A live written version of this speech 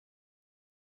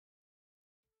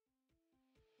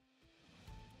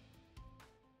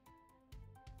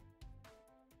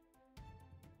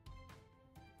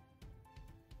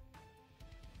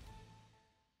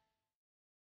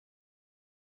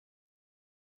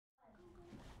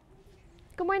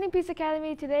Good morning, Peace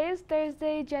Academy. Today is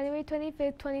Thursday, January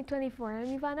 25th, 2024.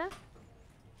 I'm Ivana.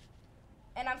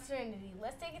 And I'm Serenity.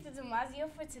 Let's take it to Demazio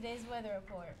for today's weather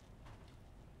report.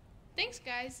 Thanks,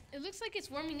 guys. It looks like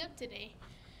it's warming up today.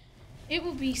 It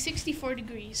will be 64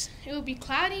 degrees. It will be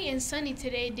cloudy and sunny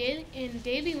today, and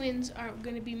daily winds are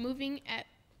going to be moving at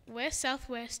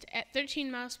west-southwest at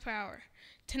 13 miles per hour.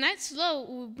 Tonight's low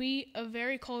will be a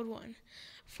very cold one,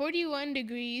 41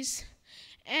 degrees,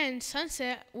 and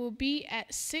sunset will be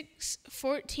at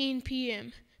 6:14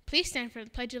 p.m. Please stand for the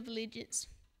Pledge of Allegiance.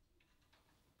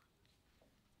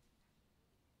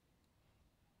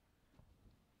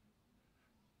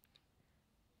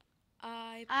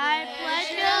 I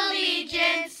pledge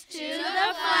allegiance to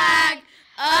the flag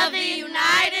of the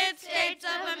United States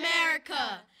of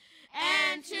America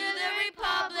and to the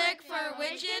republic for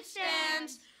which it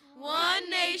stands, one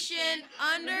nation,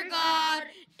 under God,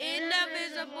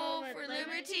 indivisible, for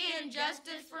liberty and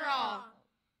justice for all.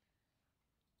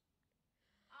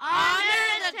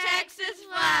 Honor the Texas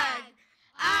flag.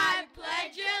 I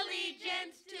pledge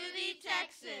allegiance to the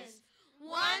Texas,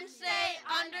 one state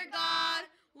under God,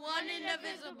 one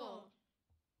indivisible.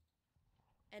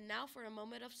 And now for a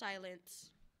moment of silence.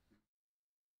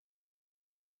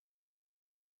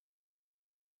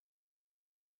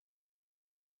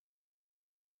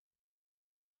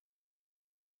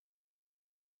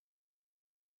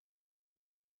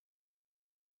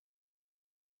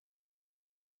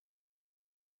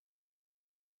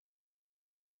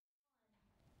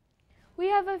 We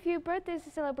have a few birthdays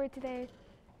to celebrate today.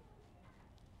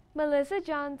 Melissa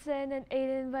Johnson and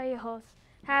Aiden Vallejos.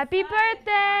 Happy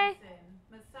birthday!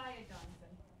 Messiah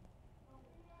Johnson.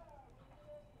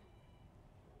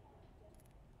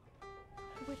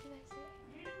 What did I say?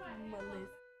 Melissa.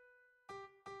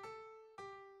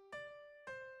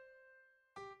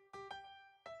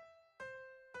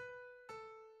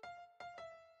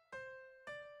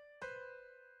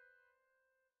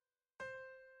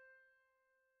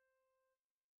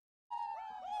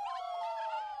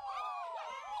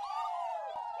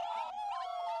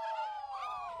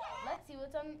 Let's see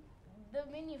what's on the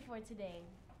menu for today.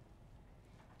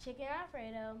 Chicken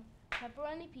Alfredo,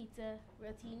 pepperoni pizza,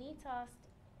 rotini tossed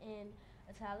in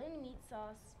Italian meat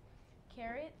sauce,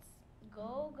 carrots,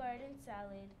 Gold Garden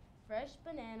salad, fresh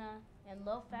banana, and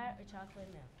low-fat or chocolate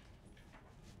milk.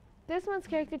 This month's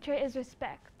character trait is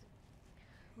respect.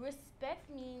 Respect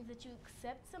means that you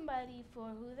accept somebody for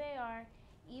who they are,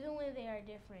 even when they are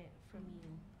different from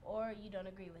you, or you don't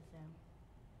agree with them.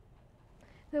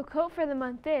 The quote for the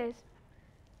month is,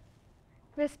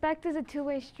 respect is a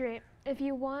two-way street. If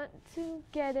you want to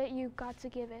get it, you've got to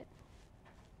give it.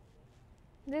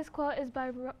 This quote is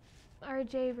by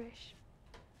R.J. Risch.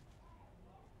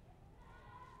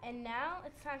 And now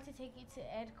it's time to take you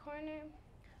to Ed Corner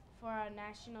for our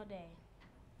National Day.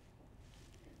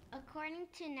 According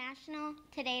to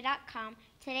nationaltoday.com,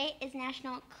 today is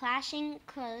National Clashing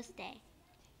Clothes Day.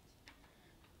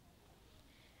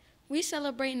 We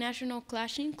celebrate National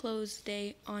Clashing Clothes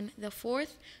Day on the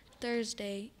fourth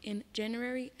Thursday in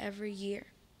January every year.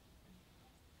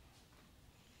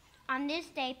 On this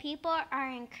day, people are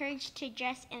encouraged to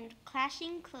dress in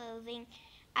clashing clothing,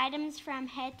 items from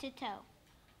head to toe.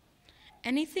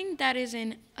 Anything that is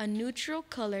in a neutral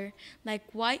color, like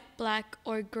white, black,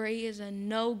 or gray, is a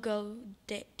no-go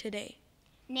today.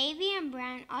 Navy and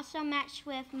brown also match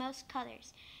with most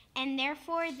colors, and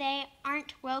therefore they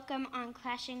aren't welcome on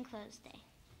Clashing Clothes Day.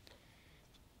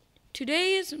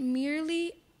 Today is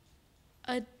merely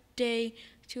a day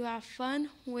to have fun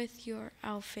with your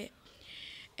outfit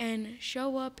and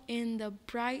show up in the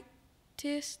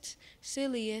brightest,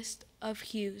 silliest of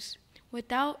hues,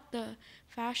 without the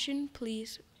fashion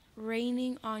police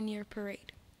raining on your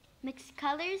parade. Mix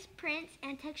colors, prints,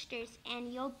 and textures,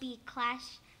 and you'll be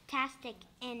clash-tastic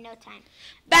in no time.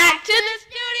 Back to the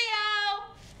studio!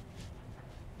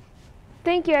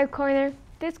 Thank you, Ed Corner.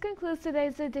 This concludes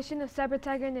today's edition of Cyber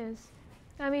Tiger News.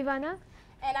 I'm Ivana.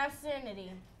 And I'm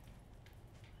Serenity.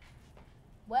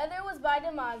 Weather was by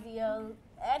Demazio,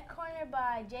 Ed Corner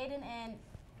by Jaden and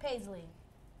Paisley.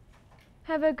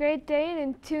 Have a great day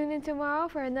and tune in tomorrow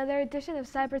for another edition of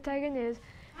Cyber Tiger News.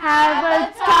 Have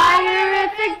a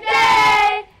tigerific day!